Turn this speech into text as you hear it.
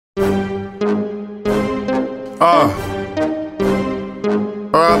R.I.P.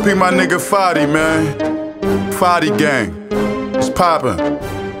 my nigga Fadi, man. Fadi gang. It's poppin'.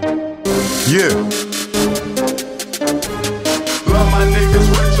 Yeah. Love my niggas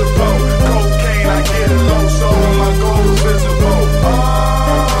rich or poor. Cocaine, I get it low, so all my goals visible.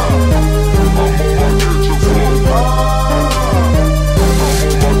 I'm on my kitchen floor.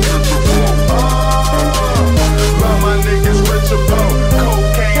 Love my niggas rich or poor.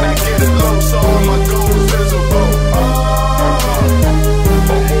 Cocaine, I get it low, so all my goals visible.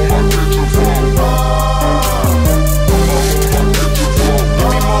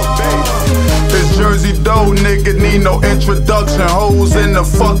 Jersey dough, nigga, need no introduction. Hoes in the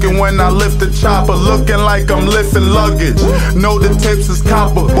fucking when I lift the chopper, looking like I'm lifting luggage. Know the tips is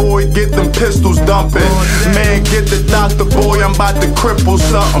copper, boy, get them pistols dumping. Man, get the doctor, boy, I'm about to cripple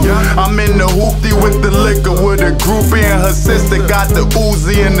something. I'm in the hoopty with the liquor, with a groupie and her sister got the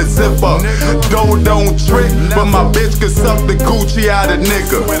Uzi in the zipper. Dough don't trick, but my bitch can suck the Gucci out of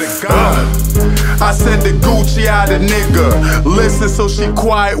nigga. I said the Gucci out of nigga. Listen, so she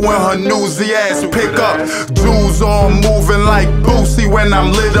quiet when her newsy ass pick up. Jewels on moving like Boosie when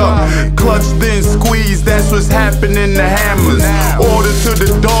I'm lit up. Clutch then squeeze, that's what's happening to hammers. Order to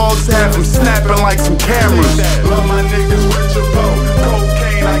the dogs, have them snapping like some cameras. Love my niggas rich or poor.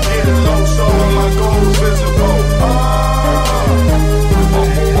 Cocaine, I get it low, so all my goals visible.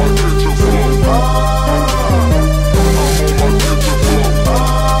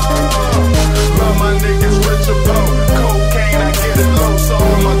 Love my niggas rich or poor. Cocaine, I get it low, so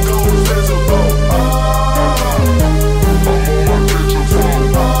all my goals visible.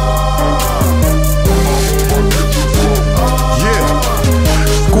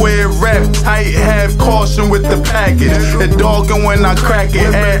 Square rap, tight, have caution with the package. And dogging when I crack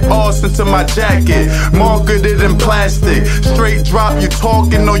it, add Austin to my jacket. Marketed in plastic, straight drop, you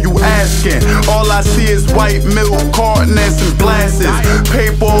talking or you asking. All I see is white milk, carton and some glasses.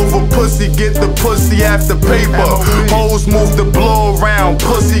 Paper over pussy, get the pussy after paper. Hoes move the blow around,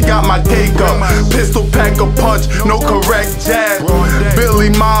 pussy got my cake up. Pistol pack a punch, no correct jab.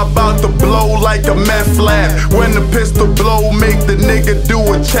 Billy Ma about to blow like a meth lab. When the pistol blow, make the nigga do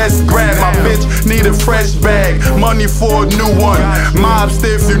a chest grab. My bitch need a fresh bag, money for a new one.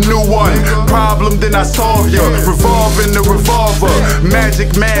 Mobster if you knew one. Problem then I solve ya. Revolving the revolver,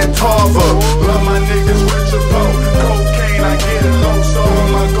 Magic Man Tarver. Love my niggas rich or poor. Cocaine, I get it low, so all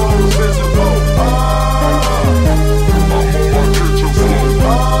my goals visible.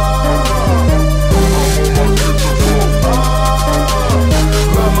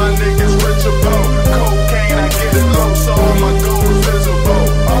 Love my niggas rich or poor. Cocaine, I get it low, so all my goals visible.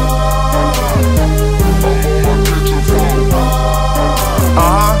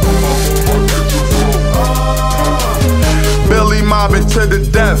 Billy mobbing to the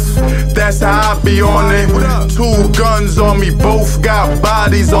death, that's how I be on it. 2 guns on me, both got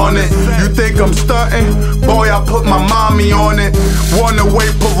bodies on it. You think I'm stunting? Boy, I put my mommy on it. Wanna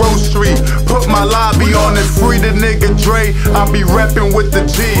wait Perot Street, put my lobby on it. Free the nigga Dre, I be reppin' with the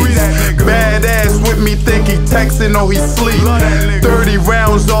G's. Badass with me, think he texting or he sleep. 30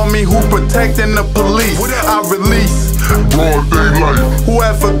 rounds on me, who protecting the police? I release broad daylight.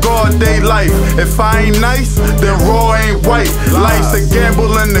 Whoever guard they life. If I ain't nice, then raw ain't white. Life's a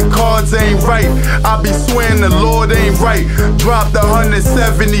gamble and the cards ain't right. I be swearing the Lord ain't right. Dropped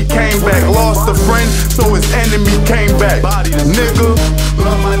 170, came back. Lost a friend, so his enemy came back. Nigga.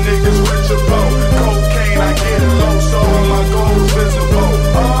 Love my niggas rich or poor. Cocaine, I get it